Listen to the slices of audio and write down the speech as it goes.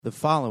The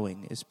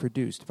following is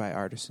produced by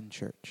Artisan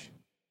Church.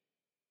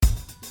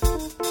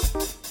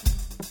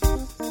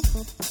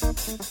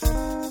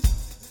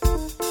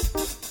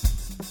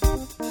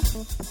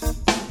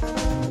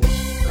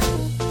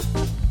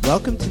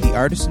 Welcome to the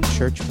Artisan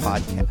Church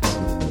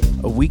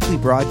Podcast, a weekly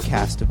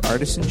broadcast of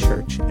Artisan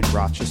Church in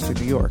Rochester,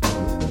 New York.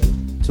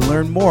 To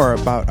learn more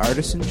about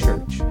Artisan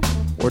Church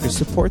or to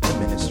support the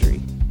ministry,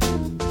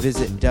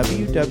 visit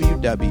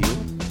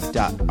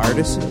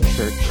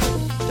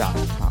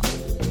www.artisanchurch.com.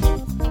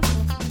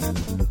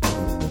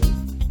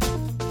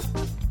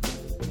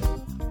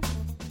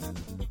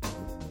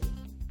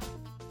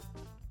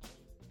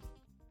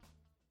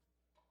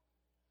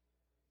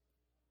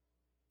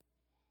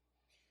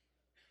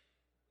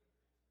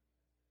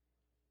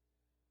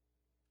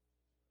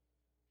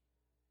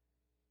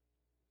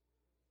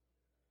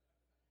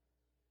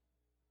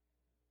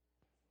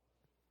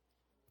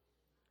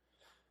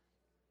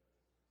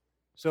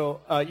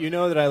 So, you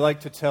know that I like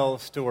to tell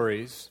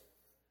stories,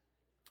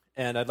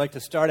 and I'd like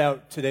to start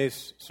out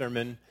today's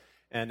sermon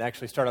and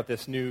actually start out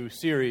this new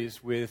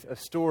series with a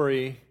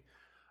story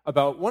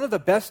about one of the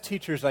best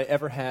teachers I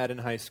ever had in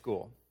high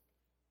school.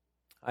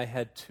 I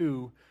had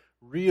two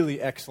really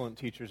excellent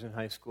teachers in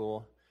high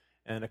school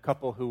and a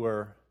couple who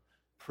were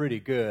pretty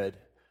good,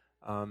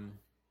 and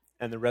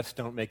the rest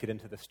don't make it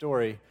into the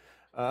story.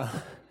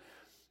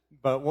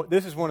 But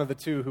this is one of the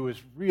two who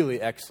was really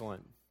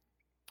excellent.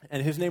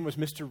 And his name was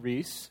Mr.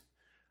 Reese,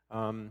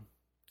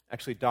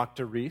 actually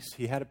Dr. Reese.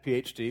 He had a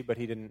PhD, but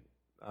he didn't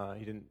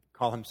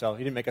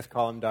make us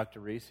call him Dr.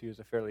 Reese. He was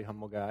a fairly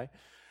humble guy.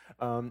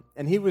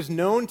 And he was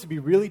known to be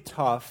really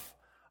tough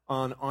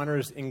on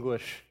honors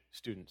English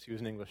students. He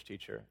was an English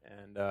teacher,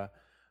 and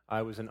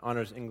I was an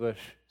honors English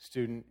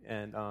student,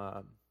 and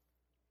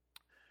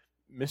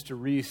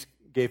Mr. Reese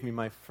gave me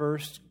my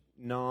first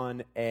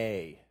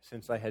non-A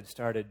since I had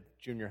started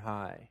junior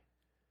high.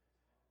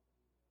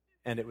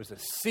 And it was a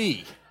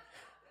C.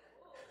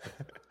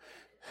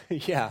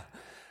 Yeah.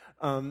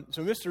 So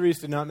Mr. Reese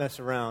did not mess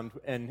around,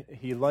 and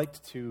he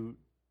liked to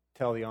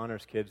tell the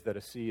honors kids that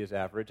a C is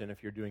average, and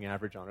if you're doing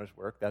average honors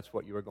work, that's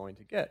what you are going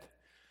to get.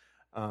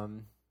 Of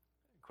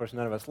course,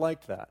 none of us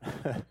liked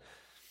that.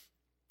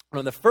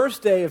 On the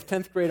first day of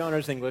 10th grade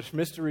honors English,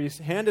 Mr. Reese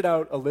handed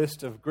out a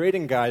list of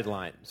grading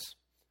guidelines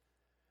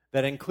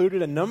that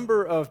included a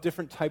number of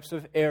different types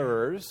of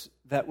errors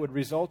that would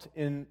result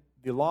in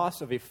the loss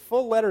of a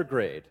full letter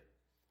grade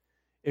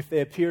if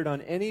they appeared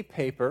on any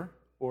paper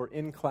or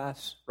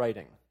in-class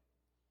writing.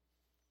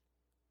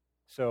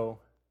 So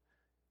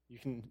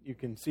you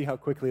can see how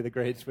quickly the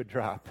grades would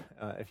drop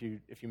if you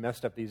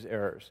messed up these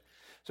errors.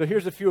 So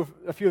here's a few of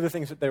the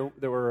things that there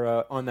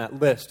were on that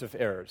list of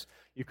errors.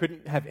 You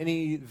couldn't have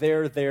any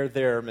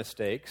there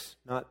mistakes.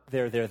 Not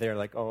there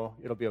like, oh,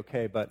 it'll be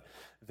okay, but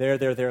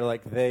there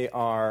like they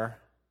are,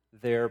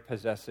 they're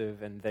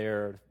possessive, and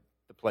they're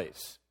the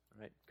place.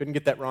 Right? Couldn't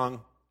get that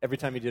wrong. Every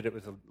time you did it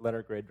was a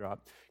letter grade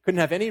drop.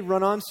 Couldn't have any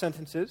run-on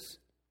sentences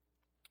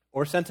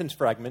or sentence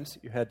fragments.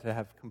 You had to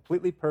have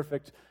completely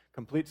perfect,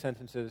 complete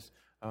sentences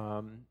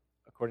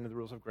according to the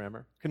rules of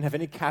grammar. Couldn't have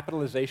any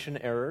capitalization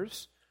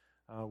errors,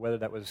 whether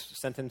that was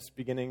sentence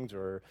beginnings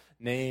or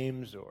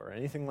names or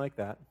anything like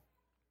that.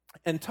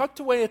 And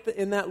tucked away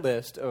in that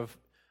list of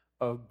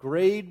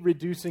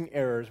grade-reducing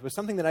errors was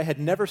something that I had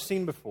never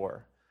seen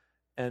before.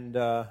 And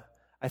I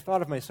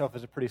thought of myself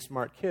as a pretty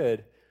smart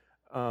kid,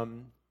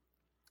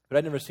 but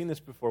I'd never seen this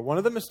before. One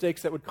of the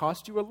mistakes that would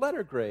cost you a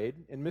letter grade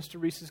in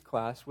Mr. Reese's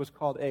class was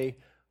called a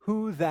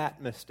who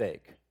that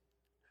mistake,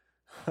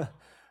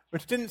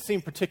 which didn't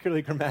seem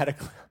particularly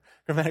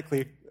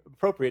grammatically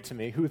appropriate to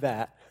me, who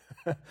that.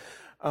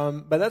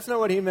 But that's not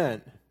what he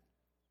meant.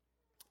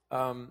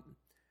 Do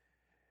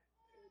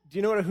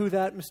you know what a who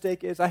that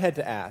mistake is? I had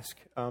to ask.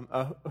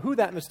 A who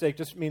that mistake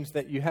just means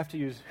that you have to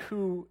use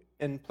who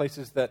in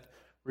places that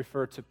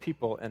refer to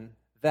people and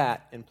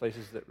that in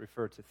places that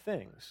refer to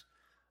things.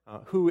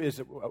 Who is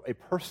a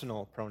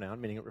personal pronoun,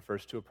 meaning it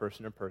refers to a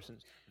person or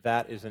persons.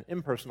 That is an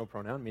impersonal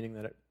pronoun, meaning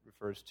that it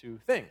refers to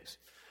things.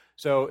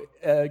 So,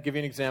 give you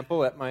an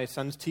example. At my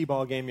son's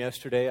t-ball game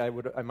yesterday, I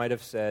might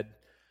have said,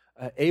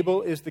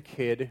 Abel is the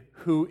kid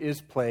who is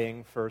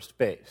playing first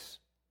base.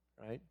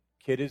 Right?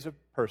 Kid is a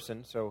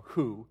person, so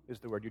who is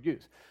the word you'd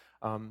use.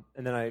 And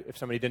then if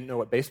somebody didn't know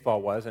what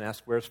baseball was and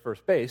asked where's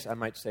first base, I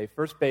might say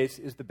first base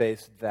is the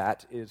base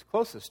that is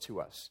closest to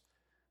us.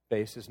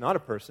 Base is not a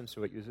person,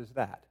 so it uses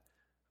that.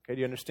 Okay,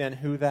 do you understand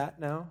who that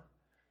now?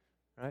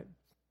 Right?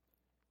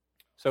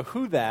 So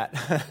who that?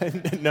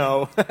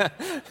 No,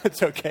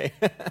 it's okay.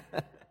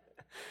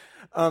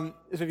 So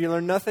if you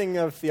learn nothing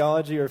of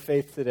theology or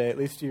faith today, at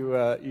least you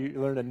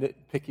learn a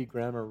nitpicky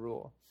grammar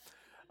rule.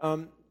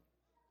 And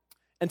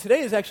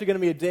today is actually going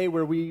to be a day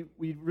where we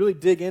really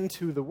dig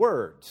into the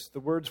words. The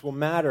words will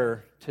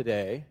matter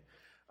today.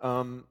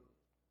 And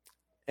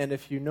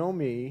if you know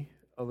me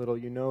a little,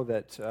 you know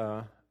that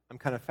I'm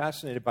kind of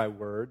fascinated by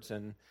words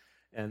and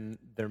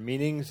their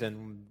meanings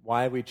and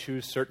why we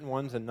choose certain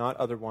ones and not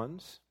other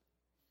ones.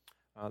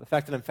 The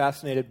fact that I'm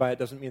fascinated by it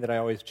doesn't mean that I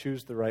always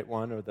choose the right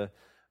one or the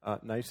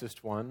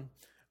nicest one.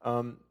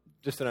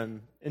 just that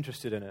I'm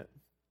interested in it.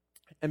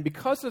 And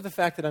because of the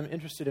fact that I'm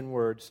interested in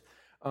words,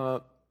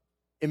 almost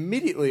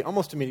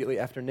immediately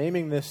after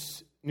naming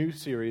this new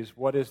series,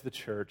 What is the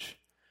Church?,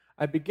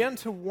 I began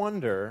to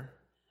wonder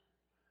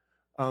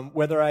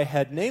whether I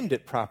had named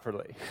it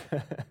properly.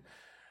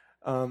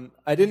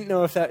 I didn't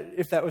know if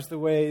that was the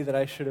way that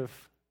I should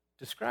have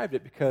described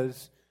it,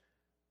 because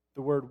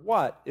the word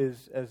what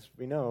is, as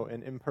we know,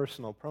 an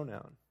impersonal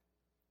pronoun.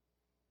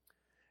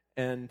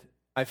 And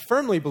I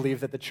firmly believe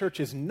that the church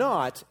is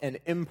not an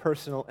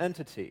impersonal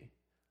entity,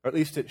 or at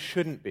least it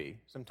shouldn't be.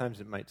 Sometimes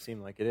it might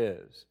seem like it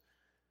is.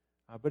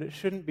 But it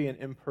shouldn't be an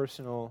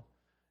impersonal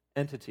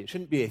entity. It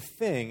shouldn't be a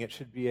thing. It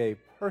should be a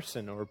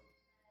person or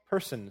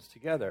persons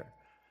together.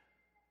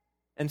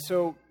 And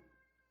so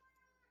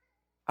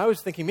I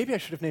was thinking maybe I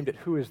should have named it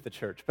Who is the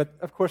Church? But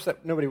of course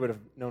nobody would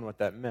have known what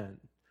that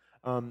meant.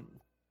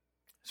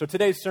 So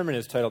today's sermon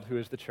is titled Who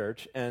is the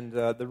Church? And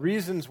the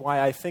reasons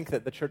why I think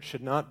that the church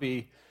should not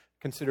be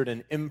considered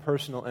an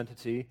impersonal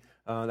entity,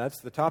 that's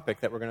the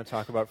topic that we're going to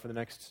talk about for the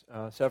next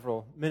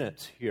several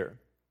minutes here.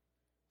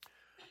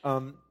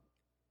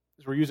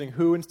 We're using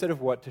who instead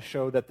of what to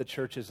show that the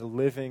church is a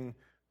living,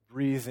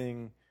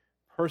 breathing,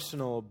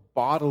 personal,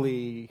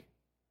 bodily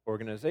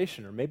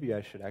organization, or maybe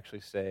I should actually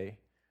say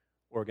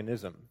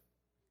organism,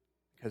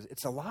 because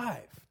it's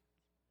alive.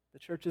 The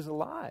church is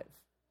alive.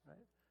 Right?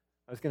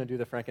 I was going to do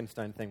the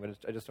Frankenstein thing, but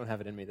I just don't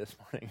have it in me this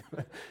morning.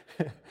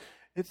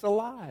 It's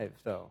alive,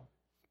 though.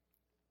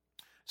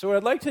 So what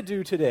I'd like to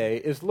do today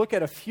is look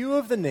at a few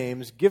of the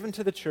names given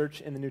to the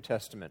church in the New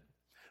Testament.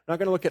 I'm not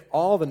going to look at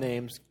all the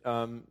names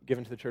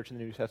given to the church in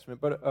the New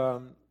Testament, but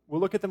we'll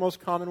look at the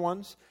most common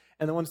ones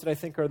and the ones that I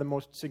think are the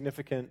most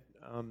significant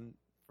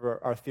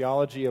for our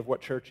theology of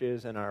what church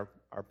is and our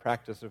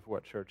practice of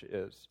what church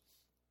is.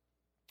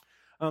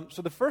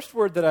 So the first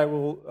word that I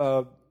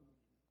will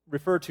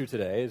refer to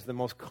today is the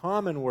most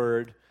common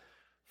word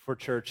for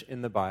church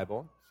in the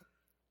Bible.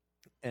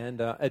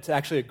 And it's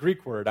actually a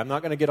Greek word. I'm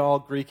not going to get all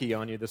Greeky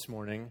on you this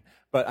morning,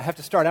 but I have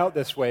to start out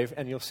this way,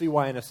 and you'll see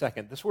why in a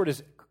second. This word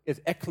is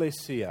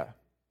ekklesia.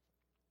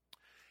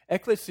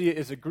 Ekklesia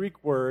is a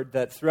Greek word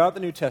that throughout the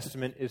New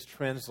Testament is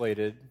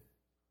translated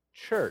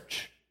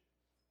church.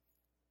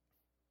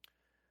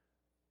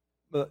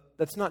 But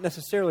that's not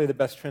necessarily the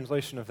best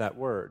translation of that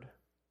word,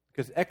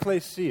 because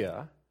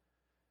ekklesia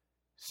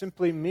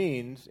simply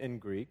means, in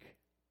Greek,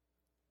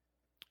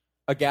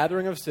 a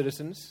gathering of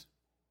citizens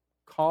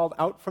called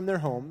out from their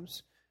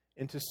homes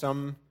into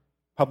some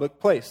public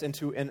place,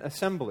 into an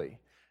assembly.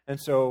 And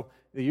so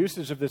the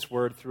usage of this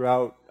word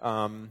throughout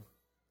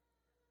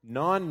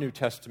non-New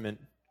Testament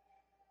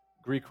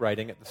Greek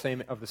writing of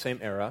the same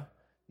era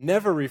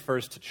never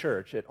refers to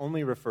church. It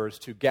only refers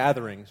to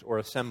gatherings or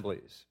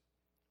assemblies.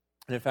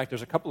 And in fact,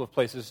 there's a couple of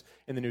places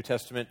in the New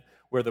Testament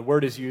where the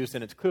word is used,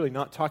 and it's clearly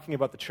not talking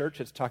about the church.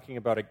 It's talking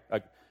about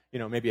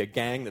maybe a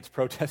gang that's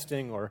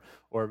protesting or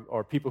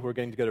people who are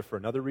getting together for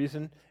another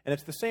reason. And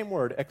it's the same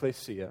word,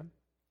 ekklesia.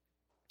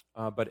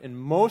 But in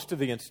most of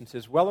the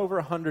instances, well over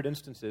 100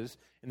 instances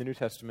in the New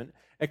Testament,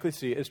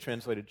 ekklesia is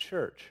translated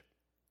church.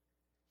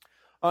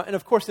 And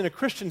of course, in a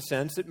Christian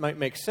sense, it might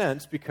make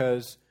sense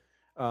because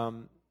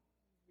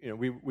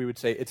we would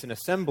say it's an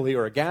assembly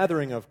or a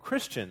gathering of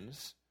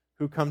Christians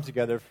who come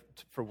together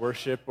for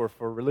worship or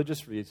for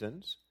religious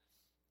reasons.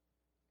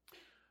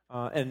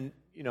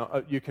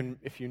 You can,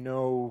 if you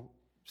know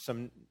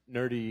some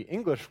nerdy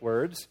English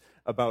words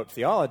about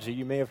theology,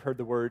 you may have heard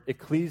the word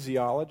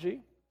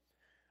ecclesiology.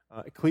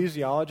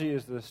 Ecclesiology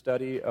is the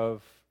study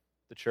of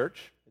the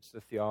church. It's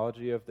the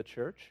theology of the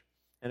church.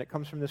 And it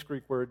comes from this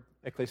Greek word,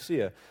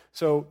 ekklesia.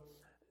 So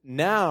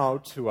now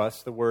to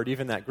us, the word,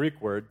 even that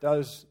Greek word,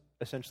 does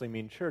essentially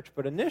mean church.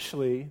 But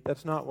initially,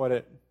 that's not what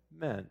it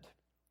meant.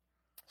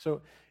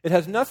 So it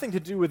has nothing to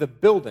do with a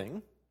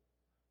building,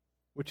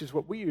 which is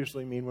what we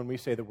usually mean when we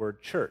say the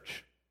word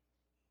church,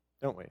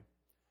 don't we?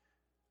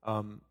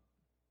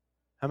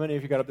 How many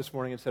of you got up this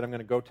morning and said, I'm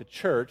going to go to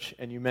church,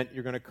 and you meant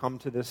you're going to come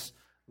to this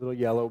little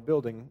yellow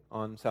building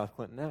on South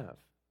Clinton Ave,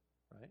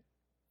 right?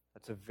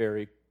 That's a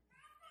very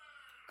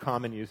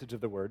common usage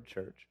of the word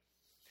church.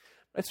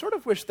 I sort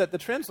of wish that the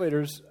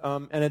translators,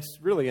 and it's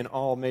really in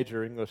all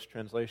major English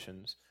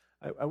translations,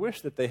 I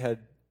wish that they had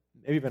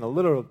maybe been a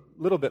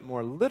little bit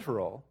more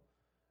literal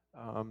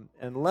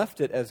and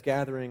left it as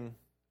gathering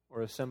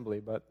or assembly,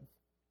 but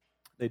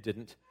they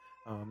didn't.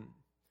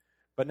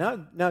 But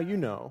now you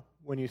know,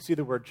 when you see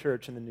the word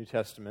church in the New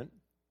Testament,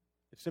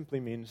 it simply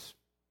means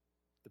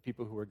the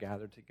people who are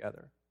gathered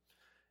together.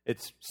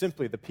 It's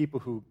simply the people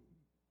who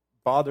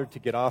bothered to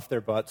get off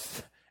their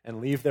butts and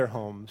leave their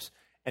homes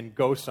and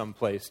go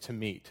someplace to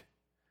meet.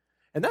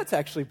 And that's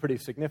actually pretty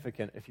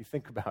significant if you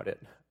think about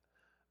it.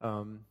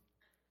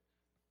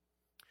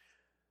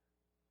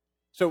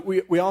 So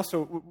we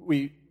also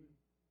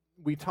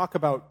talk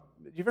about,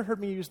 have you ever heard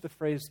me use the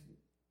phrase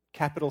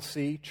capital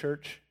C,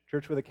 church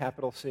with a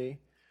capital C?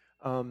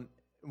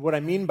 What I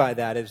mean by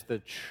that is the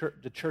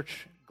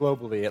church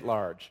globally at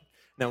large.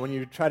 Now, when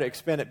you try to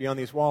expand it beyond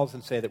these walls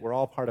and say that we're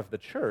all part of the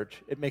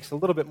church, it makes a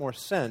little bit more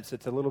sense.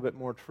 It's a little bit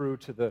more true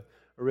to the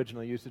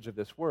original usage of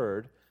this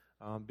word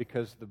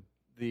because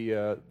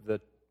the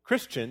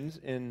Christians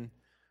in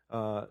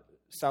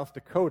South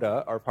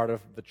Dakota are part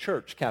of the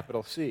church,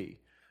 capital C.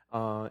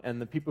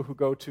 And the people who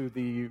go to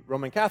the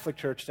Roman Catholic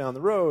Church down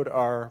the road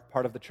are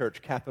part of the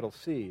church, capital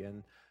C.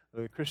 And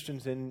the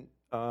Christians in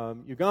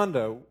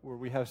Uganda, where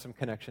we have some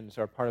connections,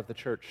 are part of the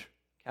church,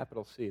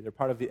 capital C. They're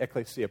part of the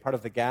ecclesia, part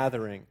of the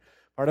gathering,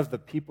 part of the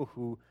people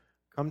who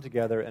come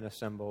together and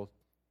assemble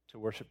to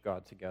worship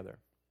God together.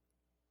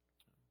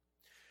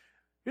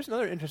 Here's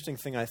another interesting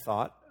thing I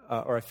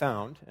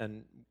found,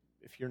 and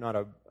if you're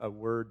not a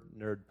word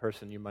nerd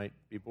person, you might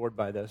be bored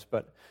by this,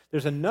 but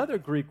there's another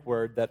Greek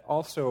word that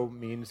also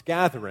means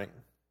gathering.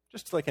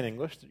 Just like in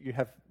English, you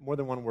have more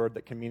than one word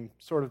that can mean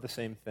sort of the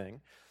same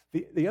thing.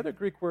 The other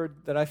Greek word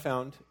that I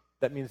found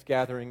that means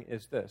gathering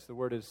is this. The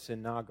word is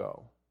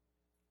synago.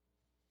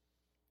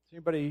 Does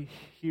anybody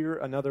hear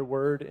another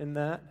word in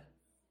that?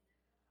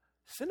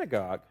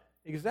 Synagogue,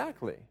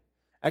 exactly.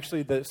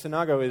 Actually, the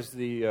synago is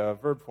the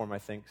verb form, I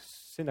think.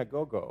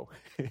 Synagogo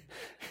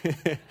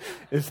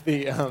is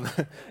the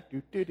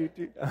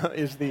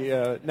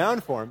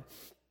noun form.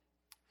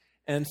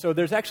 And so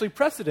there's actually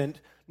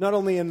precedent, not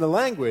only in the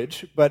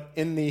language, but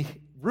in the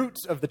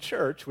roots of the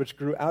church, which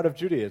grew out of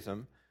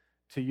Judaism,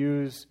 to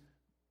use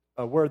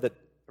a word that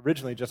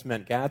originally just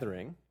meant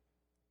gathering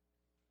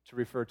to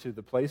refer to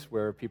the place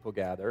where people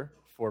gather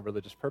for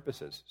religious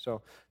purposes.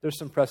 So there's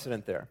some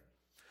precedent there.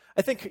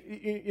 I think,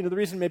 the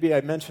reason maybe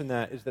I mentioned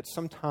that is that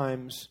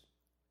sometimes,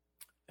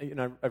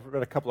 I've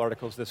read a couple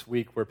articles this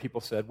week where people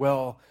said,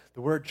 well,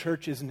 the word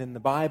church isn't in the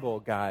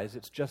Bible, guys.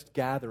 It's just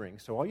gathering.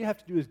 So all you have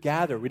to do is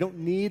gather. We don't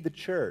need the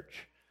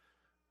church.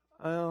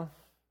 Well,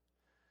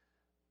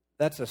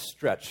 that's a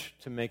stretch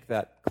to make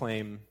that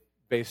claim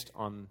based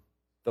on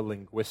the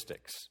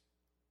linguistics.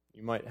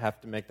 You might have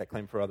to make that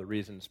claim for other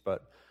reasons,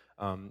 but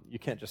you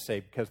can't just say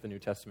because the New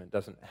Testament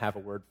doesn't have a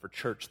word for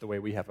church the way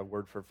we have a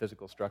word for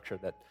physical structure,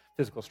 that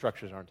physical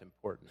structures aren't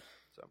important.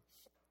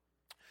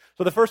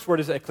 So the first word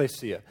is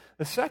ecclesia.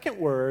 The second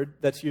word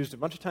that's used a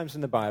bunch of times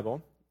in the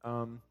Bible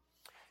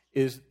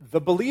is the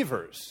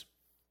believers.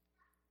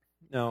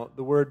 Now,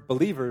 the word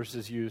believers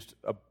is used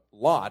a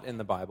lot in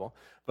the Bible,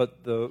 but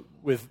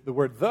with the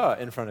word the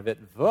in front of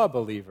it, the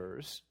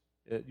believers,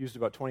 used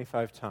about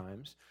 25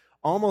 times.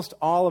 Almost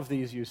all of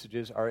these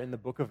usages are in the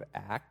book of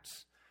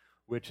Acts,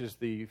 which is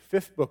the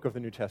fifth book of the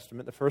New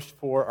Testament. The first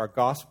four are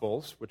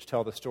Gospels, which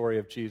tell the story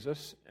of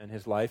Jesus and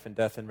his life and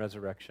death and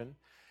resurrection.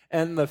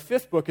 And the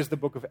fifth book is the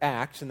book of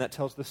Acts, and that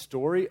tells the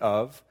story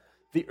of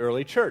the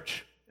early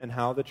church and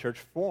how the church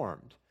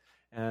formed.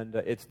 And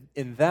it's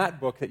in that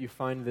book that you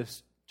find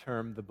this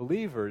term, the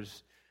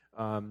believers,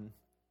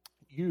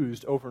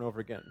 used over and over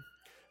again.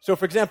 So,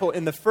 for example,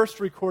 in the first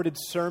recorded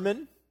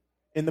sermon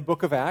in the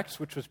book of Acts,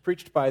 which was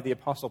preached by the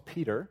Apostle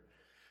Peter,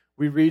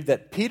 we read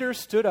that Peter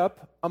stood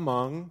up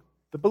among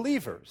the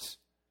believers,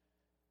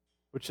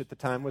 which at the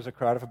time was a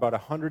crowd of about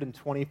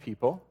 120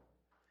 people,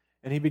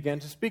 and he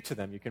began to speak to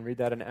them. You can read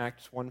that in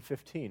Acts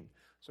 1:15.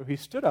 So he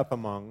stood up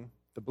among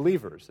the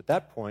believers. At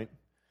that point,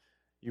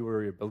 you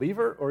were a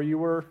believer or you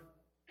were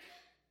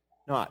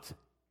not.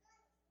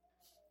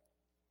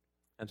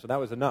 And so that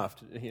was enough.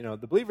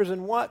 The believers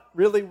in what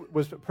really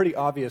was a pretty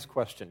obvious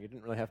question. You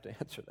didn't really have to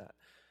answer that.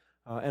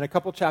 And a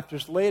couple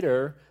chapters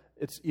later,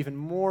 it's even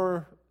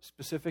more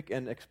specific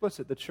and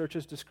explicit. The church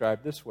is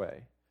described this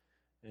way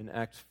in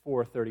Acts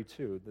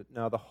 4:32. That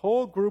now the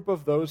whole group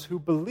of those who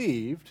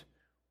believed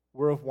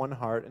were of one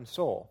heart and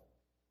soul.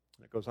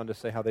 And it goes on to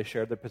say how they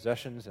shared their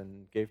possessions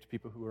and gave to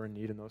people who were in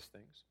need in those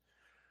things.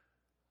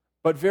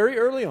 But very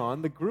early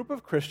on, the group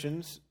of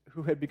Christians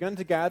who had begun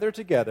to gather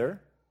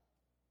together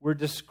were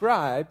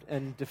described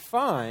and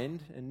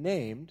defined and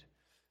named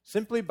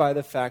simply by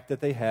the fact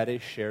that they had a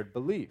shared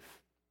belief.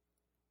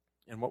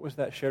 And what was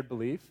that shared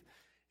belief?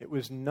 It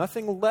was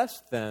nothing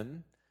less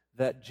than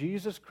that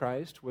Jesus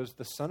Christ was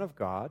the Son of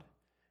God,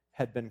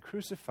 had been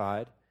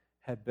crucified,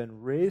 had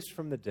been raised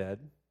from the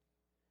dead,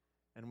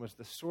 and was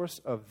the source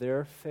of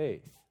their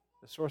faith,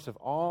 the source of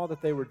all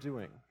that they were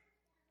doing.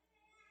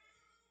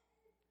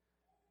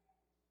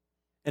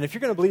 And if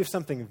you're going to believe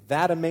something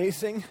that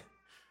amazing,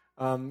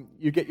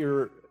 you get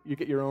your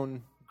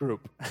own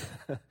group.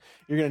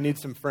 You're going to need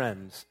some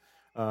friends,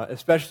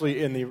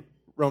 especially in the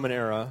Roman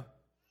era,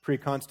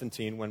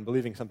 pre-Constantine, when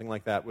believing something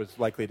like that was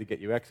likely to get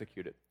you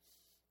executed.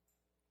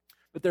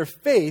 But their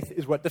faith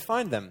is what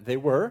defined them. They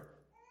were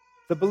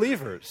the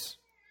believers,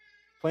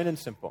 plain and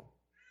simple.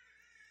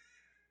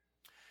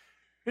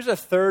 Here's a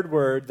third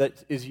word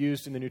that is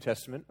used in the New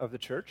Testament of the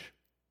church.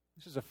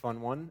 This is a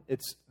fun one.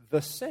 It's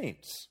the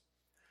saints.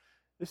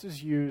 This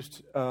is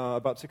used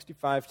about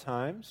 65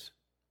 times.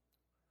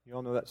 You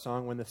all know that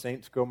song, When the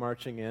Saints Go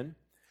Marching In.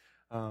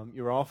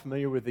 You're all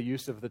familiar with the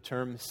use of the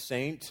term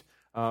saint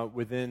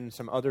within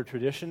some other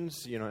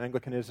traditions,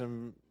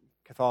 Anglicanism,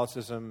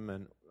 Catholicism,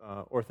 and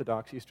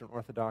Eastern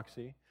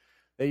Orthodoxy.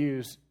 They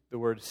use the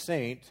word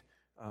saint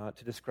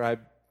to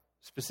describe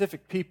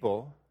specific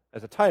people,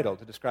 as a title,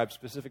 to describe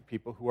specific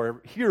people who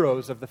are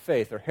heroes of the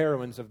faith or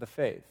heroines of the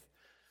faith.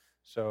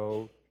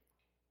 So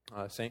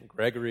St.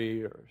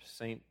 Gregory or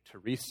St.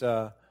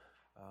 Teresa,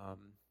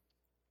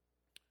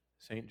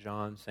 St.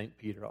 John, St.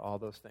 Peter, all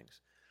those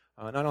things.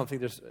 And I don't think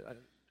there's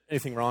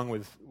anything wrong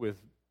with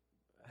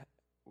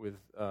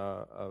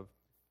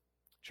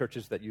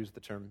churches that use the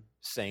term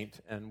saint,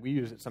 and we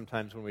use it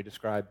sometimes when we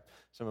describe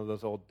some of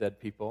those old dead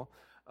people.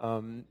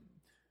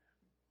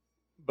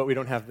 But we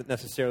don't have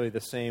necessarily the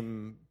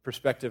same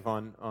perspective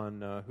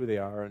on who they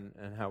are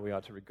and how we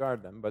ought to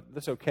regard them. But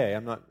that's okay.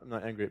 I'm not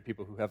angry at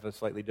people who have a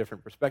slightly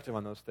different perspective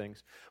on those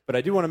things. But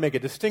I do want to make a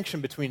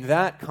distinction between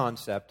that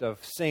concept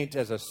of saint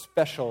as a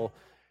special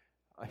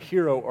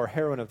hero or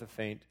heroine of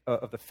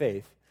the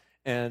faith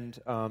and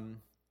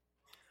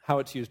how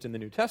it's used in the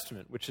New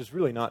Testament, which is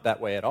really not that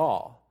way at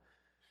all.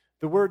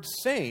 The word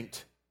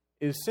saint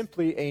is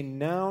simply a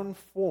noun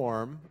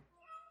form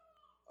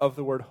of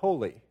the word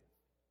holy.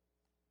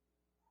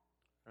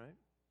 Right?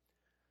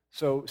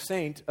 So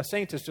a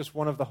saint is just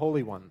one of the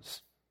holy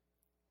ones.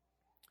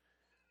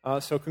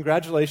 So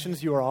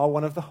congratulations, you are all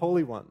one of the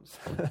holy ones.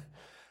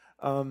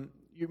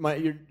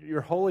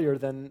 You're holier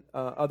than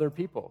other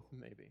people,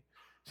 maybe.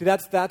 See,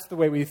 that's the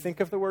way we think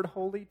of the word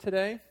holy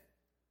today,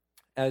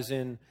 as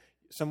in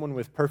someone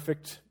with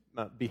perfect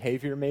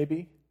behavior,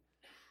 maybe.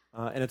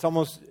 And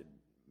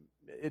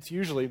it's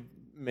usually,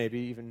 maybe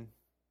even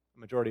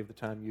the majority of the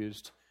time,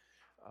 used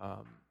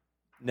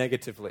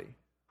negatively.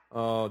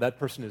 Oh, that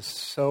person is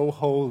so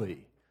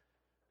holy.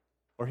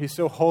 Or he's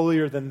so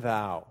holier than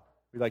thou.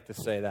 We like to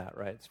say that,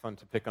 right? It's fun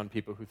to pick on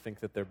people who think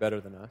that they're better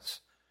than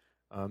us.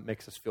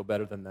 Makes us feel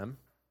better than them.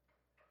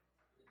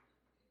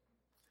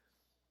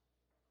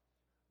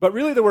 But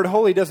really the word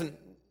holy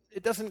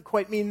doesn't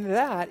quite mean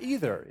that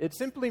either. It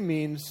simply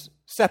means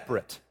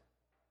separate.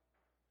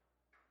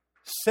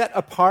 Set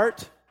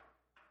apart,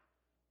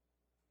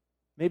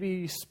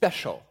 maybe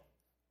special.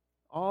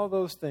 All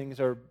those things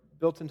are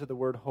built into the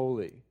word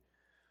holy.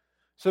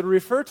 So to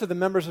refer to the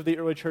members of the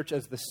early church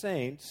as the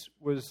saints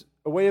was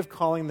a way of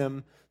calling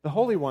them the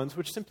holy ones,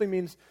 which simply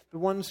means the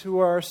ones who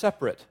are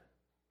separate.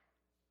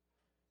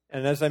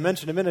 And as I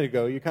mentioned a minute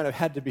ago, you kind of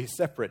had to be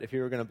separate if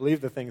you were going to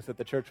believe the things that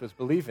the church was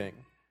believing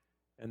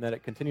and that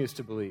it continues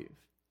to believe.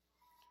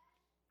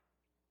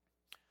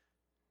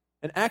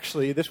 And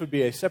actually, this would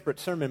be a separate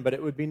sermon, but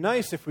it would be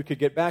nice if we could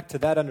get back to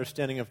that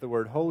understanding of the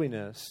word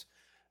holiness,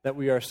 that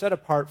we are set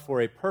apart for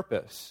a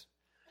purpose,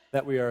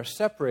 that we are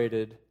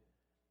separated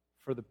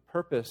for the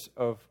purpose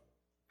of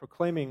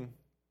proclaiming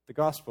the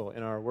gospel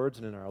in our words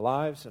and in our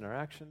lives and our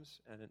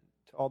actions and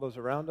to all those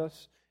around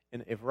us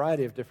in a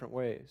variety of different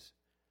ways.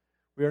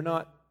 We are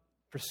not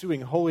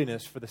pursuing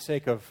holiness for the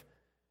sake of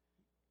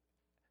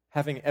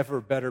having ever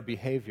better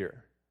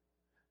behavior.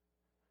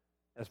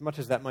 As much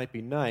as that might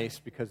be nice,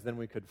 because then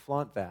we could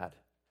flaunt that,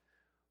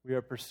 we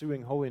are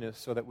pursuing holiness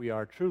so that we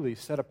are truly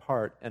set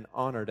apart and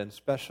honored and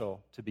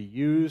special to be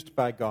used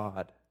by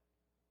God.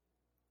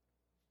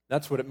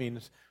 That's what it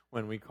means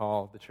when we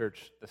call the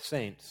church the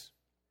saints.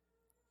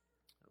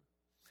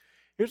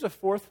 Here's a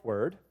fourth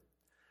word.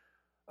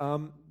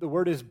 The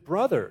word is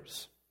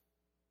brothers.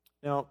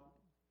 Now,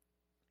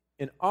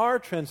 in our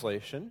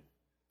translation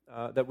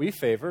that we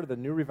favor, the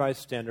New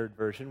Revised Standard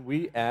Version,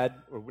 we add,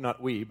 or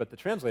not we, but the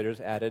translators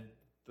added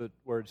the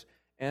words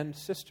and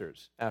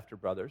sisters after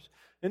brothers.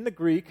 In the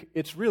Greek,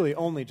 it's really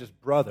only just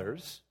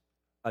brothers,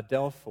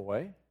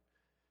 adelphoi.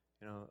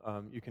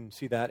 You can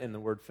see that in the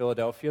word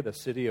Philadelphia, the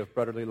city of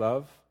brotherly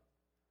love.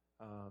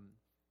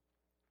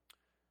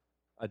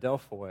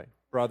 Adelphoi,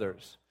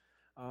 brothers.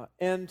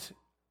 And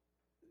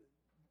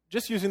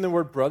just using the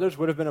word brothers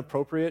would have been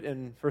appropriate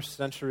in first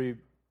century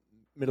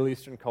Middle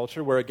Eastern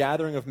culture, where a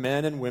gathering of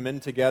men and women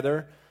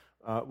together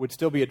would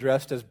still be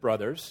addressed as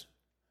brothers.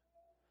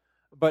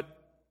 But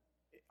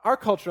our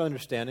cultural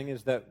understanding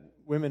is that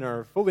women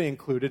are fully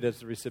included as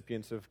the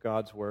recipients of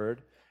God's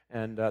word,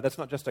 and that's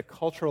not just a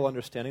cultural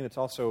understanding, it's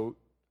also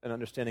an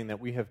understanding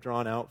that we have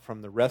drawn out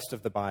from the rest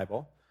of the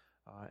Bible.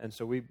 And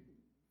so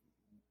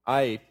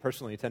I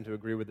personally tend to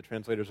agree with the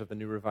translators of the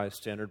New Revised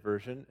Standard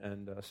Version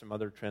and some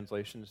other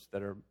translations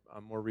that are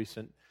more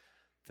recent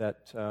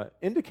that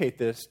indicate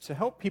this to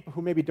help people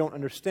who maybe don't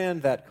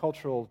understand that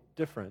cultural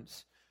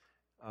difference,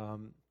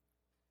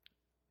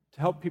 to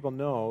help people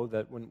know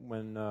that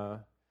when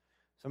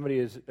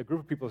a group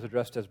of people is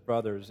addressed as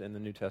brothers in the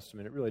New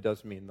Testament, it really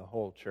does mean the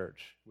whole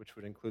church, which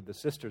would include the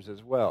sisters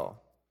as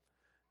well.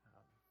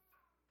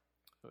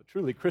 So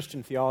truly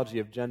Christian theology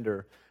of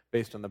gender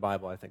based on the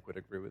Bible, I think, would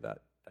agree with that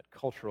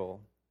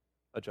cultural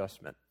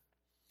adjustment.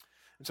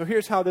 And so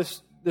here's how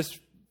this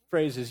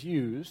phrase is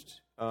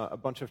used a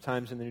bunch of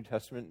times in the New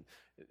Testament.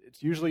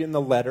 It's usually in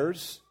the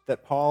letters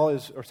that Paul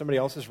or somebody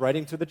else is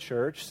writing to the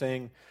church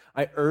saying,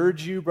 I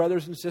urge you,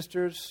 brothers and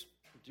sisters,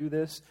 do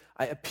this.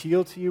 I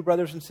appeal to you,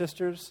 brothers and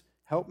sisters,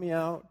 help me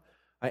out.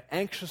 I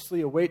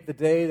anxiously await the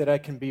day that I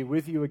can be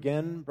with you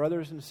again,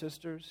 brothers and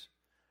sisters.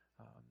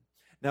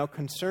 Now,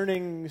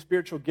 concerning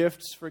spiritual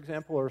gifts, for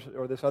example,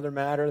 or this other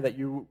matter that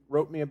you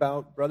wrote me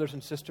about, brothers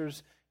and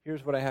sisters,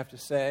 here's what I have to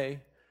say.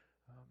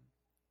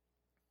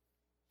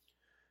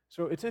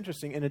 So it's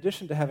interesting. In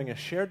addition to having a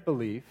shared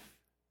belief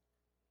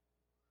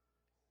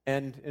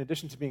And in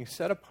addition to being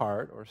set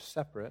apart or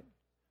separate,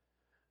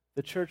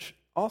 the church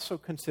also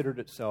considered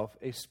itself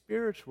a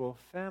spiritual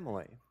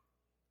family.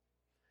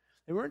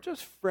 They weren't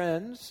just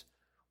friends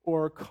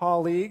or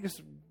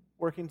colleagues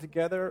working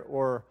together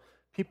or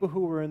people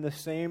who were in the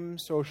same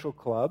social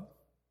club.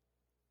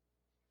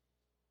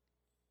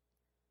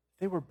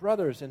 They were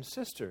brothers and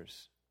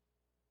sisters.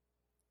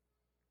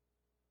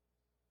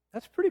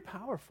 That's pretty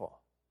powerful.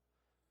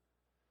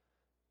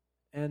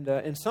 And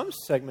in some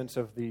segments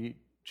of the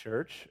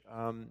church,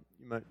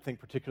 you might think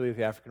particularly of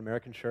the African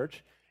American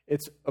church,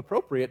 it's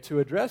appropriate to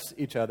address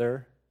each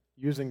other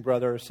using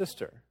brother or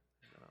sister.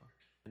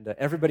 And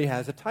everybody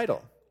has a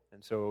title.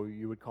 And so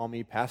you would call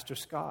me Pastor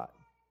Scott.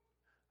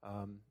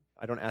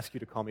 I don't ask you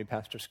to call me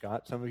Pastor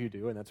Scott. Some of you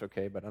do, and that's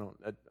okay, but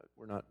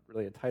we're not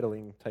really a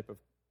titling type of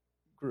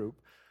group.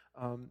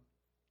 And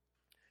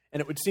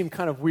it would seem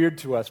kind of weird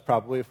to us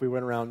probably if we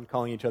went around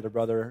calling each other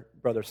brother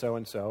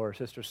so-and-so or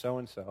sister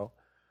so-and-so.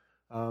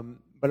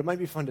 But it might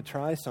be fun to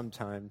try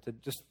sometime to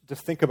just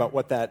think about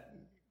what that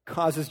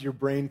causes your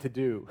brain to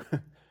do.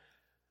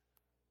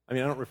 I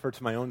mean, I don't refer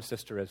to my own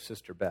sister as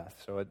Sister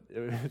Beth, so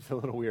it's a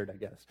little weird, I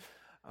guess.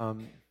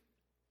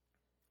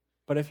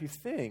 But if you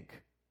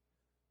think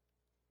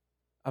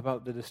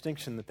about the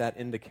distinction that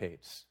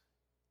indicates,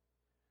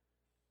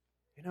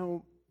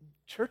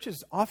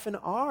 churches often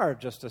are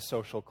just a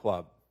social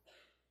club.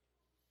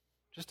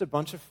 Just a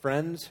bunch of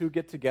friends who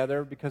get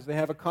together because they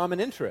have a common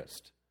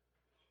interest.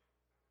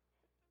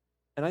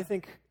 And I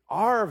think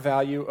our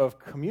value of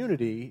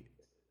community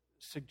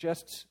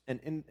suggests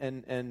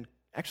and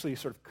actually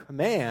sort of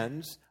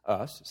commands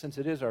us, since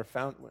it is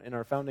in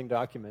our founding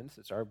documents,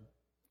 it's our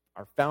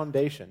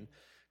foundation,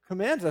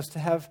 commands us to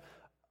have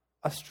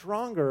a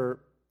stronger,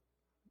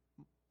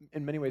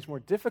 in many ways more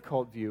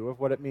difficult view of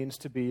what it means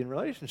to be in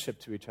relationship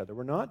to each other.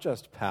 We're not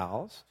just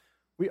pals.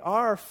 We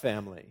are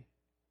family,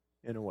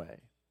 in a way,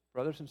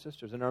 brothers and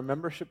sisters. And our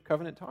membership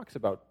covenant talks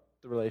about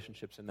the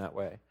relationships in that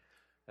way,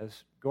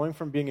 as going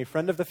from being a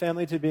friend of the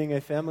family to being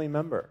a family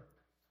member.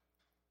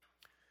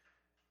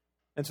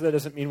 And so that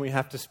doesn't mean we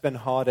have to spend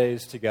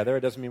holidays together.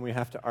 It doesn't mean we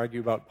have to argue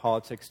about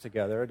politics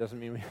together. It doesn't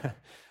mean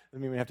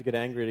we have to get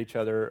angry at each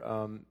other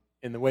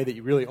in the way that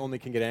you really only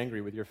can get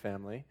angry with your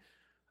family.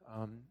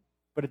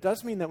 But it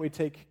does mean that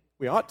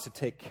we ought to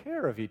take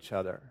care of each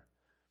other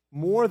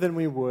more than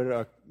we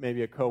would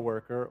maybe a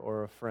coworker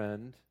or a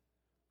friend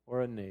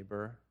or a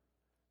neighbor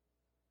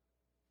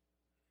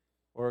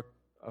or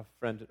a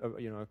friend,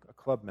 a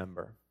club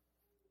member.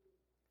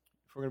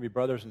 If we're going to be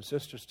brothers and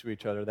sisters to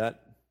each other, that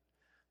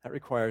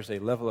requires a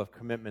level of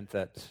commitment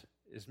that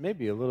is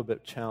maybe a little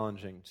bit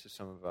challenging to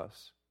some of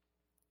us.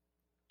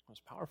 It's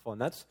powerful,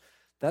 and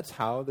that's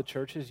how the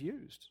church is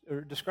used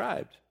or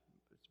described.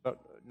 It's about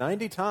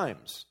 90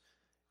 times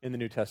in the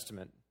New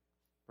Testament.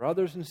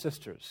 Brothers and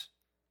sisters.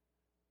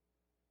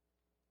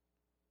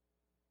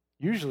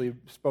 Usually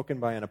spoken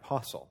by an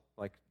apostle,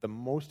 like the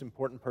most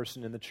important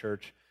person in the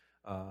church,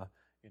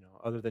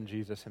 other than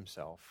Jesus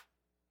himself,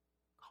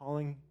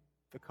 calling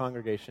the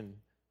congregation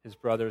his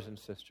brothers and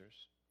sisters.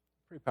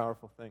 Pretty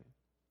powerful thing.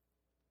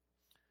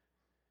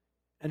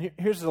 And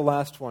here's the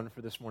last one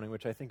for this morning,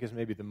 which I think is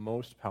maybe the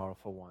most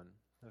powerful one.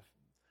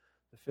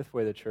 The fifth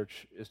way the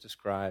church is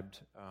described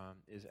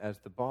is as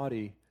the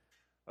body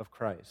of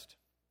Christ.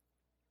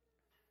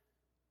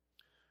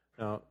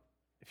 Now,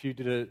 if you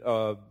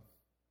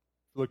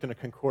looked in a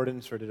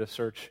concordance or did a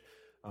search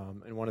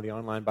in one of the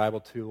online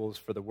Bible tools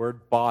for the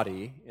word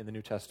body in the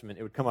New Testament,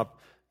 it would come up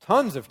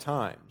tons of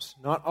times,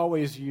 not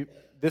always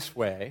this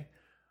way.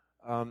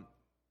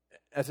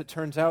 As it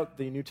turns out,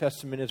 the New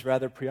Testament is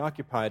rather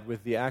preoccupied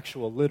with the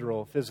actual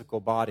literal physical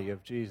body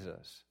of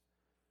Jesus.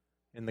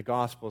 In the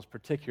Gospels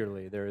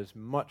particularly, there is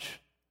much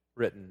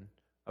written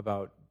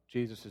about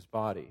Jesus'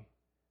 body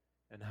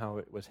and how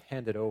it was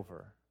handed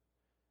over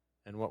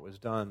and what was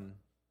done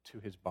to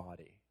his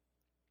body.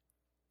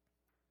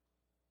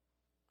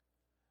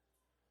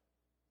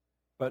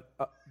 But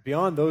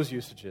beyond those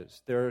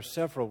usages, there are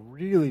several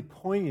really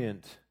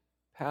poignant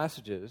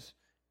passages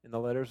in the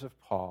letters of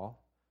Paul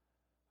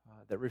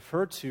that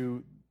refer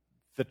to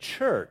the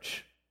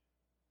church,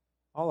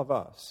 all of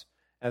us,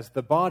 as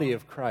the body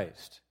of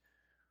Christ,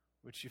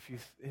 which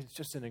it's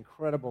just an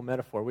incredible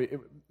metaphor.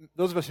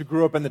 Those of us who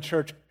grew up in the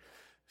church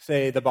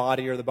say the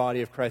body or the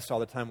body of Christ all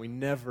the time. We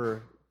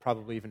never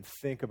probably even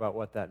think about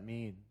what that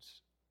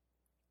means.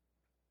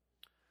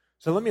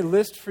 So let me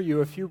list for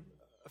you a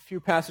few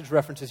passage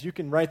references. You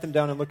can write them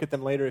down and look at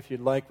them later if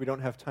you'd like. We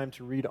don't have time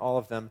to read all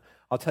of them.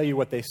 I'll tell you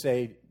what they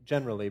say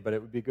generally, but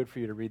it would be good for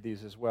you to read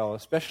these as well,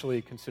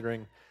 especially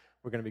considering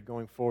we're going to be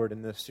going forward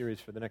in this series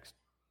for the next,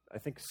 I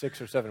think,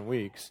 6 or 7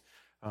 weeks,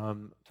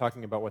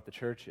 talking about what the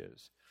church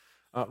is.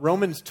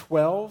 Romans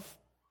 12,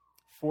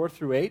 4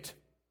 through 8.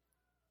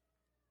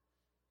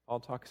 Paul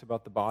talks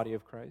about the body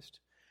of Christ.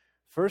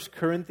 1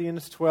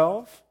 Corinthians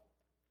 12,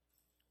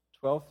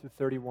 12 through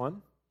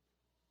 31.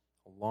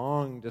 A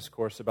long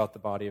discourse about the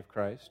body of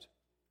Christ.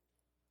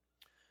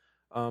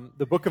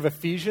 The book of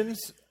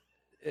Ephesians,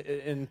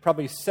 in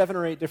probably 7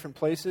 or 8 different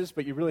places,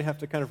 but you really have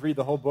to kind of read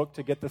the whole book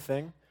to get the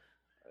thing.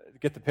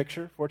 get the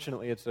picture.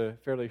 Fortunately, it's a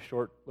fairly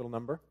short little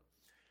number.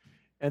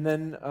 And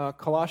then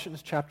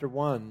Colossians chapter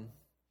 1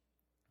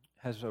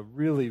 has a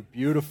really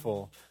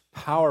beautiful,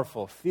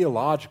 powerful,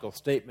 theological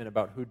statement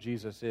about who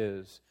Jesus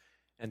is.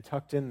 And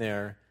tucked in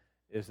there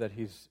is that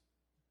he's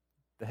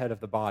the head of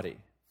the body.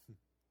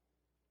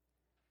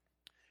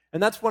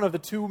 And that's one of the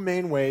two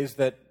main ways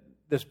that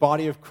this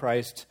body of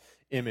Christ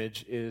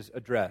image is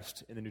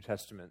addressed in the New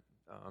Testament.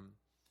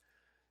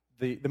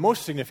 The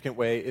most significant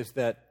way is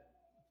that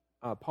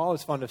Paul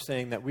is fond of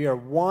saying that we are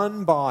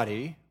one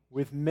body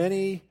with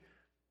many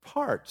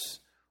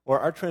parts. Or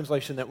our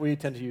translation that we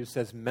tend to use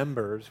says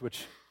members,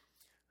 which,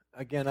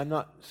 again, I'm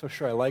not so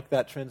sure I like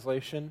that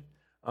translation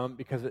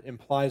because it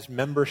implies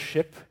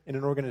membership in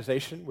an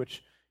organization,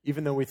 which,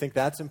 even though we think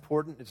that's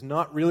important, it's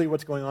not really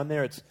what's going on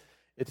there.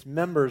 It's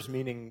members,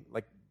 meaning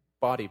like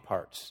body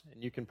parts.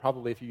 And you can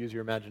probably, if you use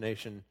your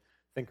imagination,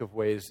 think of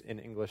ways in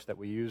English that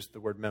we use the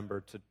word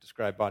member to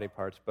describe body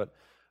parts. But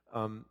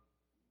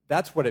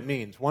that's what it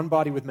means. One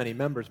body with many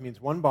members means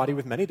one body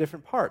with many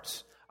different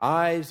parts.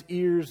 Eyes,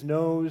 ears,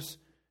 nose,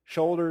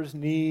 shoulders,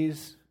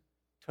 knees,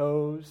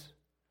 toes.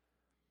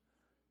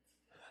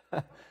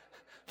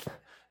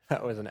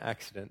 That was an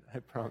accident, I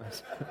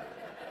promise.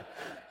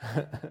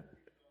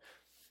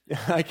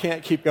 I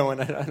can't keep going.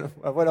 I don't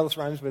know. What else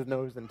rhymes with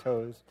nose and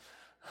toes?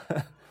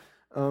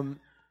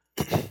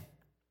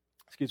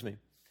 Excuse me.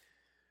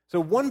 So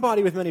one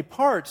body with many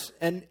parts,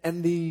 and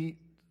the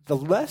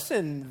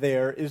lesson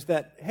there is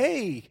that,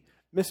 hey,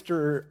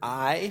 Mr.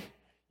 I,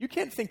 you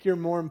can't think you're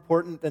more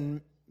important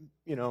than,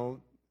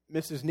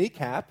 Mrs.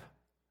 Kneecap.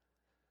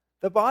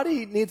 The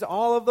body needs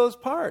all of those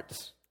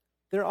parts.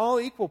 They're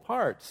all equal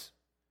parts.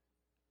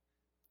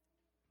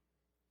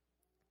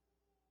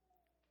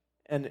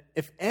 And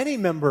if any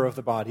member of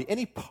the body,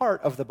 any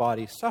part of the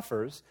body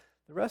suffers,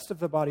 the rest of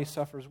the body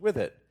suffers with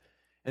it.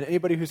 And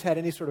anybody who's had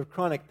any sort of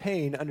chronic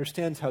pain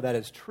understands how that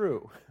is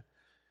true.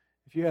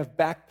 If you have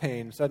back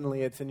pain,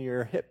 suddenly it's in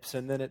your hips,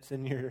 and then it's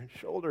in your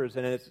shoulders,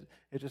 and it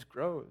just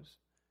grows.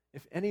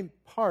 If any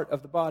part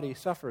of the body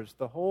suffers,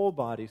 the whole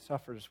body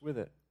suffers with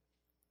it.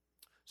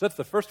 So that's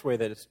the first way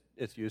that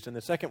it's used. And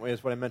the second way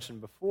is what I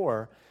mentioned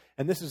before,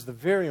 and this is the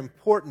very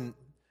important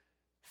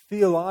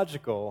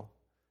theological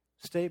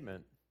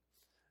statement,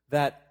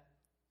 that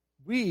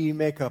we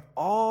make up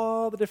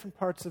all the different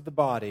parts of the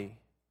body,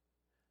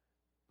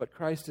 but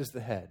Christ is the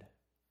head.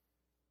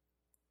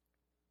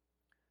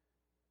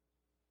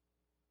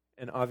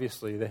 And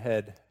obviously the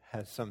head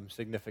has some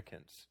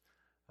significance.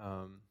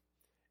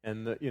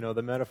 And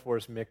the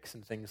metaphors mix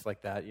and things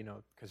like that,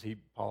 because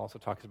Paul also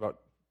talks about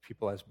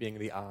people as being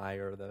the eye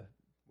or the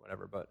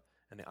whatever,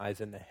 and the eye's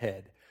in the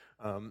head.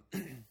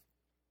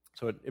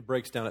 So it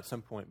breaks down at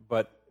some point.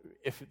 But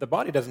if the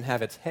body doesn't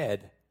have its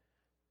head,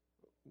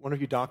 one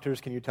of you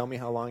doctors, can you tell me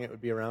how long it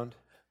would be around?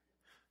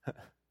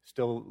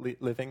 Still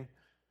living?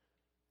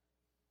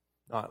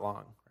 Not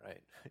long,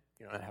 right?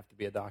 You don't have to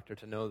be a doctor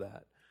to know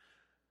that.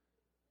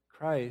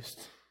 Christ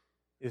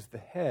is the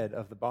head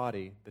of the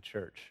body, the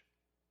church.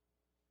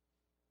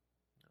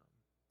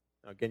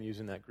 Now, again,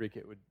 using that Greek,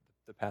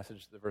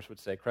 the verse would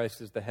say,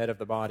 Christ is the head of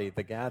the body,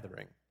 the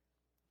gathering,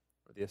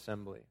 or the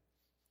assembly.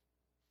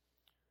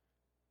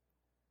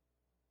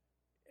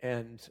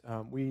 And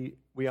we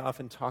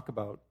often talk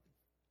about,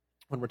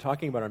 when we're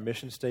talking about our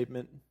mission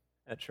statement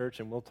at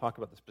church, and we'll talk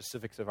about the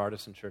specifics of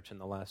Artisan Church in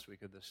the last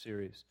week of this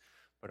series,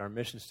 but our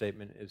mission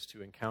statement is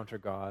to encounter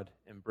God,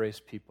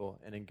 embrace people,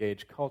 and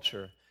engage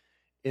culture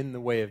in the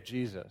way of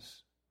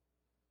Jesus.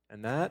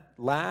 And that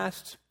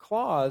last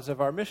clause of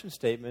our mission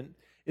statement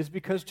is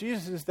because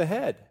Jesus is the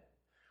head.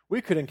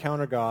 We could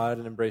encounter God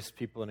and embrace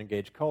people and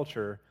engage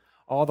culture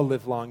all the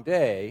livelong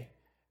day,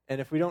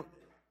 and if we don't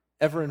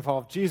ever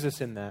involve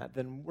Jesus in that,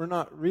 then we're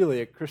not really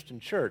a Christian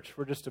church.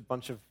 We're just a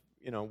bunch of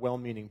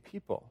well-meaning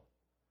people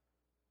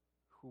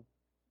who,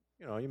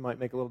 you might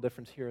make a little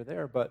difference here or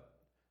there, but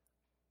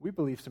we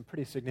believe some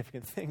pretty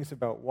significant things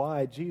about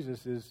why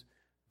Jesus is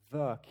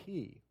the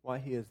key, why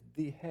he is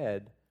the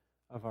head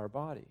of our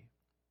body.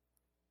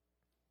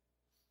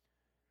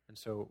 And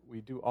so we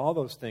do all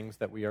those things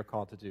that we are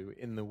called to do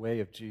in the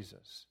way of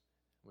Jesus,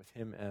 with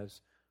him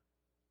as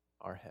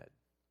our head.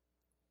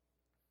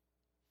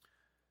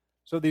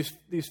 So these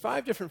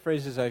 5 different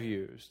phrases I've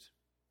used,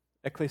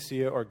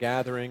 ecclesia or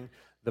gathering,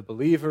 the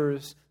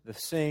believers, the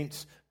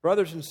saints,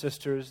 brothers and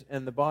sisters,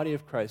 and the body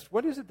of Christ.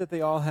 What is it that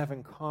they all have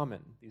in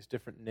common, these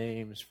different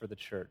names for the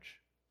church?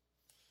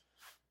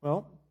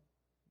 Well,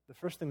 the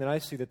first thing that I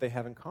see that they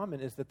have in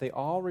common is that they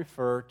all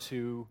refer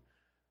to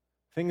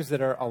things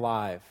that are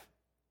alive.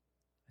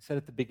 I said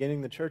at the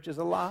beginning, the church is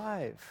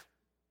alive.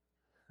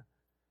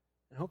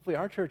 And hopefully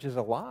our church is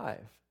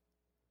alive.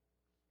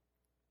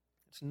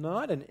 It's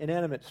not an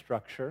inanimate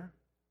structure.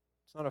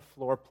 It's not a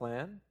floor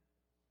plan.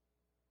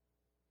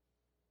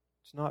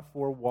 It's not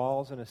 4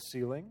 walls and a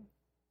ceiling.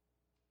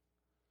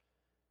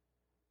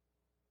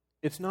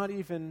 It's not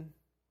even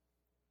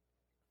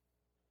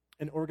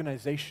an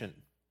organization,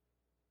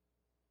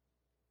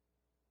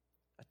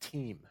 a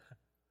team.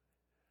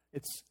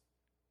 It's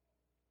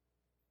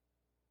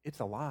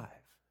alive.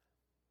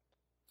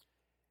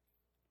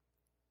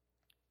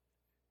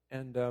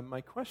 And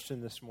my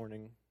question this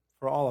morning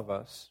for all of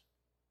us,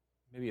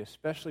 maybe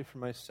especially for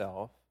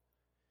myself,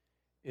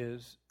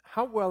 is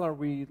how well are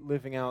we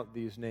living out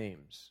these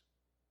names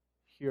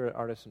here at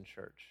Artisan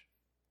Church?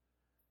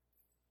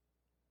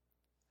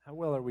 How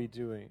well are we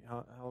doing?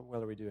 How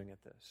well are we doing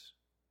at this?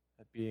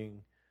 At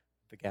being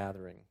the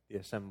gathering, the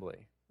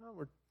assembly? Well,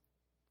 we're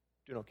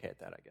doing okay at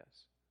that, I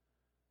guess.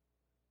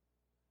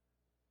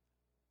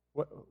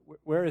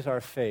 Where is our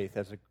faith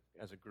as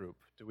a group?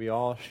 Do we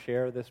all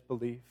share this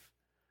belief?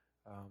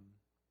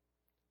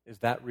 Is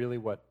that really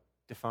what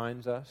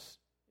defines us,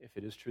 if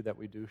it is true that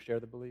we do share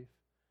the belief?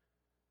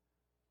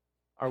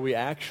 Are we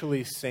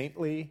actually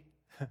saintly?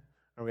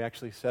 Are we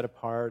actually set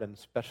apart and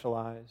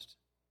specialized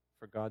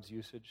for God's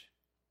usage?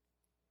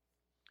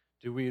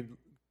 Do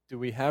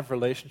we have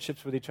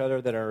relationships with each other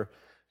that are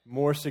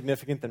more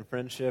significant than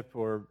friendship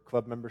or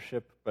club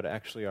membership, but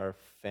actually are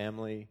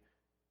family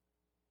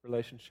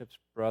relationships,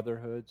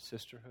 brotherhood,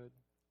 sisterhood?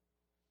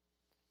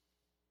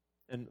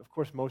 And of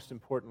course, most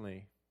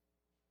importantly,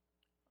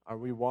 are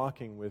we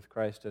walking with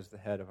Christ as the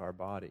head of our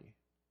body?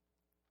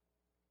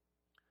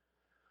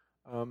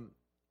 And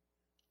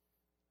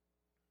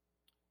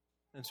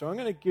so I'm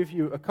going to give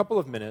you a couple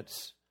of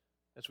minutes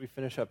as we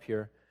finish up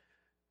here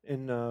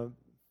in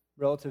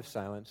relative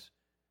silence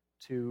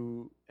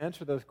to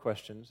answer those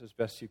questions as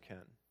best you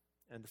can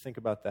and to think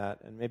about that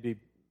and maybe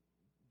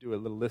do a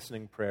little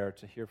listening prayer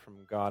to hear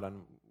from God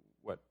on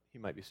what He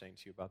might be saying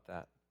to you about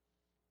that.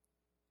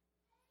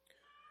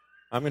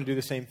 I'm going to do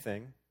the same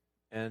thing,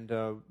 and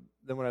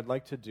then what I'd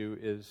like to do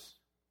is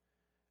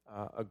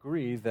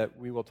agree that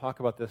we will talk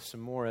about this some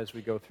more as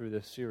we go through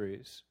this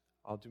series.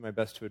 I'll do my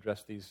best to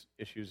address these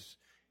issues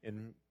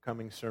in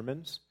coming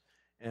sermons,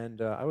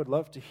 and I would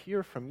love to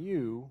hear from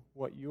you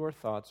what your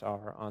thoughts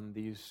are on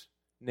these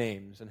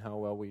names and how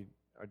well we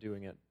are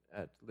doing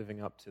at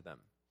living up to them.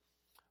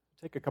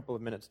 Take a couple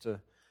of minutes to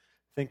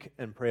think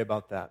and pray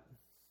about that.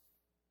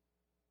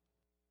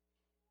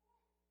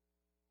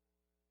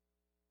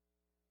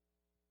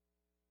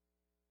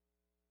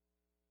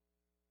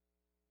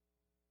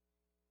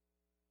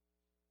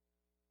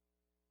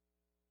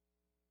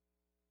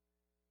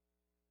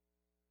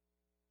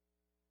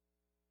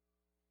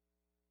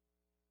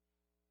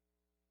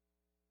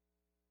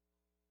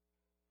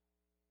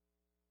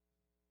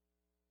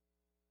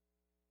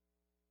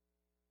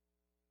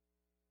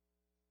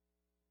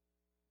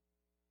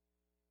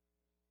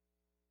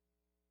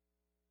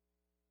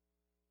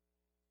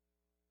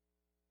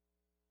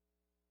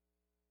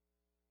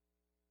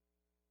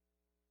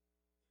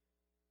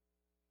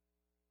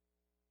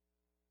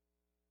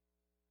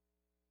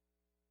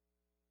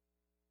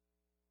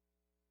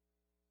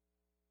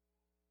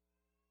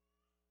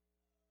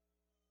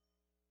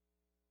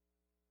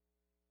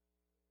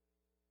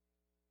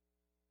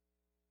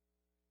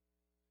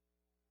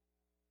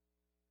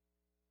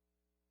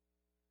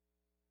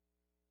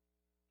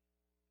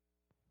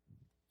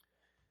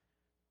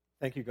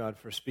 Thank you, God,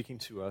 for speaking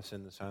to us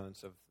in the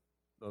silence of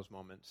those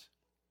moments.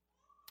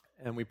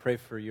 And we pray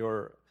for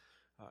your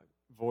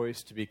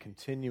voice to be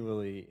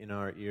continually in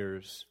our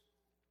ears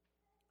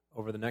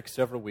over the next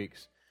several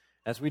weeks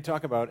as we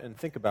talk about and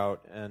think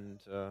about and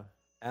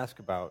ask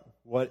about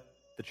what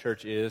the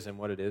church is and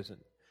what it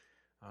isn't.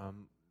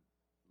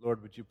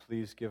 Lord, would you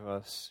please give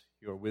us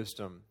your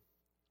wisdom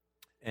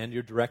and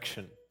your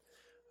direction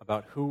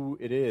about who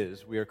it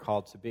is we are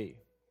called to be.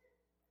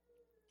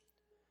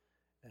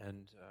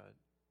 And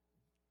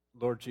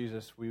Lord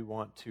Jesus, we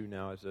want to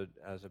now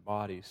as a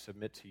body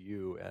submit to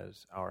you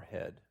as our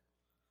head,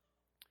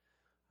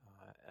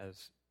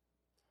 as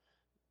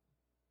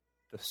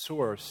the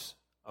source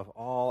of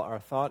all our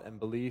thought and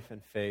belief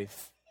and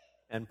faith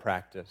and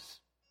practice.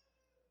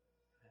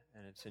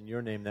 And it's in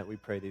your name that we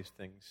pray these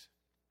things.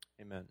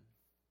 Amen.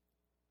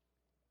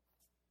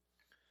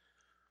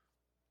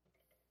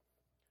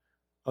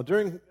 Well,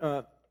 during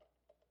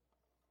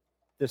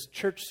this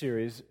church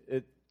series,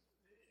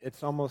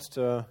 it's almost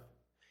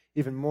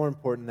even more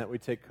important that we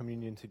take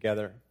communion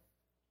together.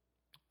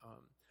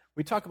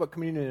 We talk about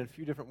communion in a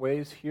few different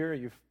ways here.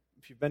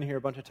 If you've been here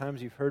a bunch of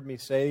times, you've heard me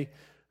say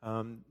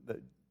that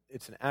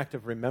it's an act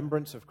of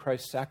remembrance of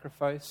Christ's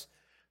sacrifice,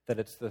 that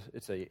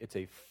it's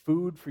a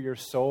food for your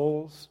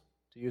souls,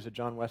 to use a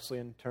John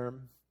Wesleyan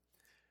term.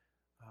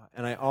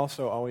 And I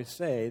also always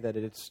say that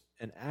it's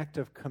an act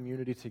of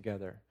community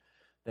together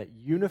that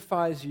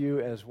unifies you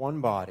as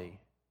one body,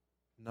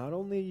 not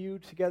only you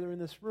together in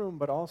this room,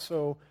 but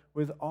also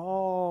with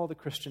all the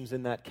Christians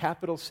in that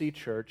capital C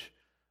church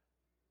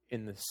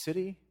in the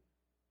city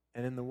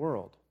and in the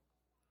world.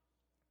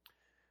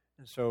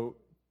 And so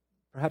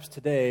perhaps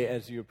today,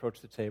 as you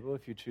approach the table,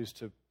 if you choose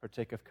to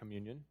partake of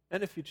communion,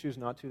 and if you choose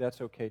not to, that's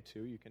okay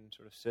too. You can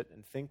sort of sit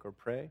and think or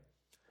pray.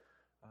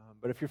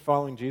 But if you're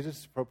following Jesus,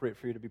 it's appropriate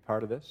for you to be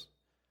part of this.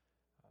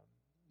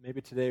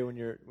 Maybe today when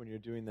you're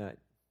doing that,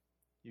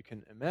 you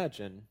can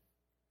imagine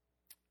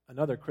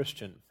another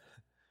Christian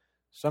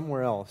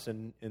somewhere else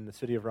in the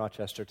city of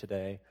Rochester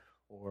today,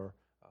 or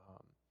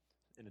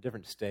in a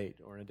different state,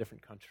 or in a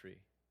different country,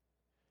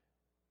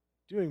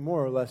 doing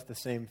more or less the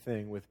same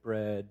thing with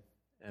bread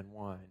and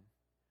wine.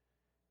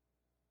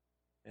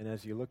 And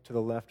as you look to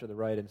the left or the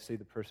right and see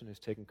the person who's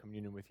taking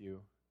communion with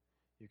you,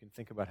 you can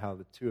think about how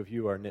the two of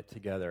you are knit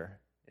together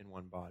in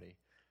one body,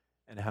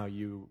 and how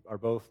you are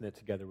both knit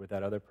together with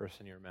that other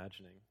person you're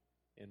imagining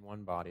in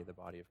one body, the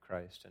body of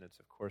Christ. And it's,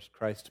 of course,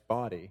 Christ's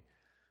body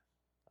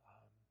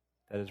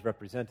that is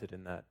represented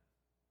in that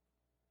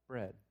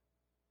bread,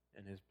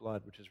 and his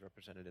blood, which is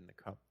represented in the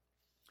cup.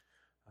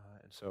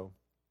 And so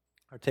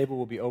our table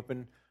will be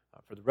open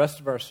for the rest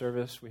of our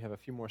service. We have a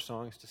few more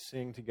songs to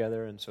sing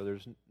together, and so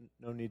there's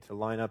no need to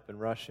line up and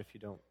rush if you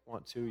don't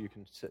want to. You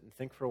can sit and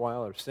think for a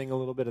while or sing a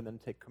little bit and then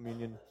take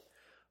communion.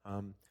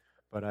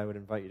 But I would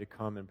invite you to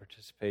come and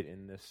participate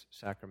in this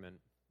sacrament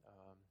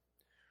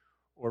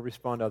or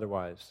respond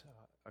otherwise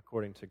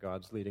according to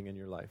God's leading in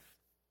your life.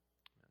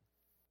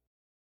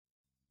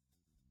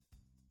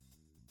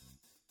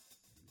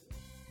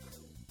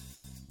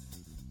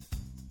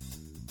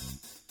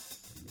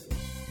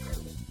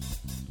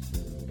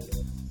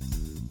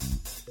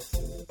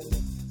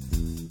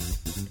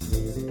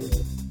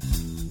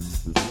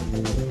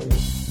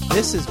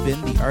 This has been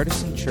the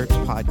Artisan Church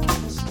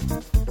Podcast.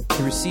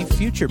 To receive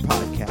future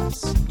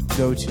podcasts,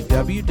 go to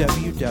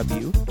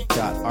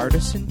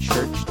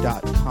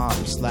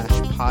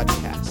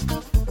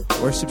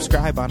www.artisanchurch.com/podcast or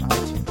subscribe on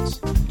iTunes.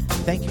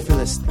 Thank you for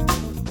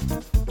listening.